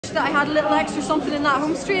that I had a little extra something in that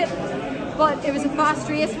home straight, but it was a fast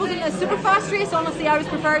race. It wasn't a super fast race, honestly. I was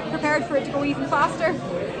prepared for it to go even faster,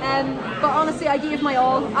 but honestly I gave my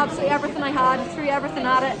all, absolutely everything I had, threw everything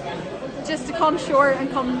at it, just to come short and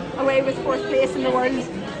come away with 4th place in the world.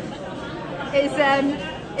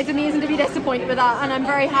 It's amazing to be disappointed with that, and I'm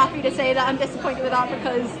very happy to say that I'm disappointed with that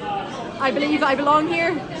because I believe I belong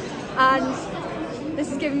here, and this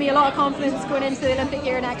has given me a lot of confidence going into the Olympic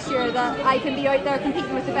year next year that I can be out there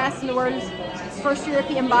competing with the best in the world. It's first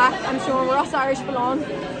European back. I'm showing where us Irish belong.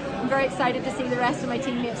 I'm very excited to see the rest of my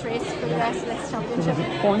teammates race for the rest of this championship. There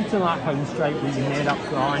was a point in that home straight where you made up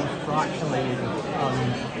ground fractionally on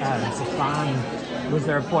Safan. Was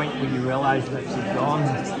there a point where you realised that she'd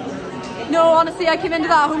gone? No, honestly, I came into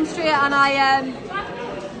that home straight and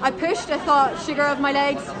I pushed. I thought, sugar of my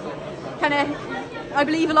legs, I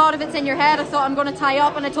believe a lot of it's in your head. I thought I'm going to tie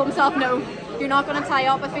up, and I told myself, no, you're not going to tie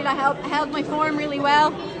up. I feel I held my form really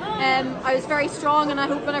well. I was very strong, and I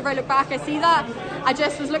hope whenever I look back I see that. I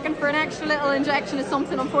just was looking for an extra little injection of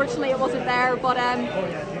something. Unfortunately it wasn't there, but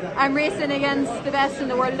I'm racing against the best in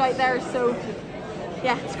the world out there, so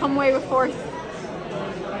yeah, to come away with 4th,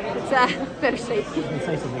 it's bittersweet.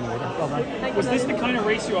 Say something later. Well done. Was this the kind of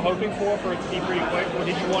race you were hoping for it to be pretty quick, or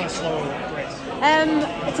did you want a slower race?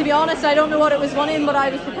 To be honest, I don't know what it was running, but I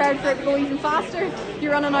was prepared for it to go even faster.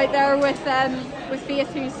 You're running out there with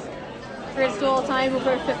Faith, who's raced all the time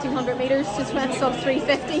over 1500 metres, just went sub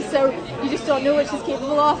 350, so you just don't know what she's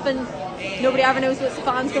capable of, and nobody ever knows what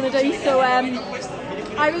Safan's going to do. So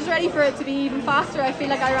I was ready for it to be even faster. I feel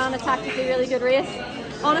like I ran a tactically really good race.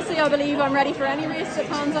 Honestly, I believe I'm ready for any race that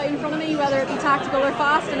pans out in front of me, whether it be tactical or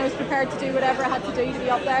fast, and I was prepared to do whatever I had to do to be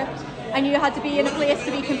up there. I knew I had to be in a place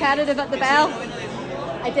to be competitive at the bell.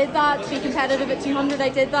 I did that. To be competitive at 200, I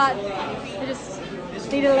did that. I just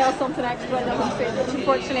needed a little something extra in the home straight, which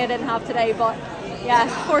unfortunately I didn't have today, but yeah,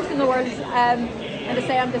 4th in the world, and to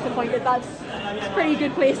say I'm disappointed, that's a pretty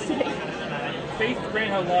good place to be. Faith ran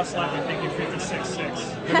her last lap, I think, in 56.6.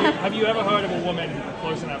 Have you ever heard of a woman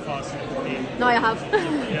closing that fast in 15? No, I have.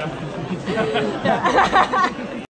 Yeah.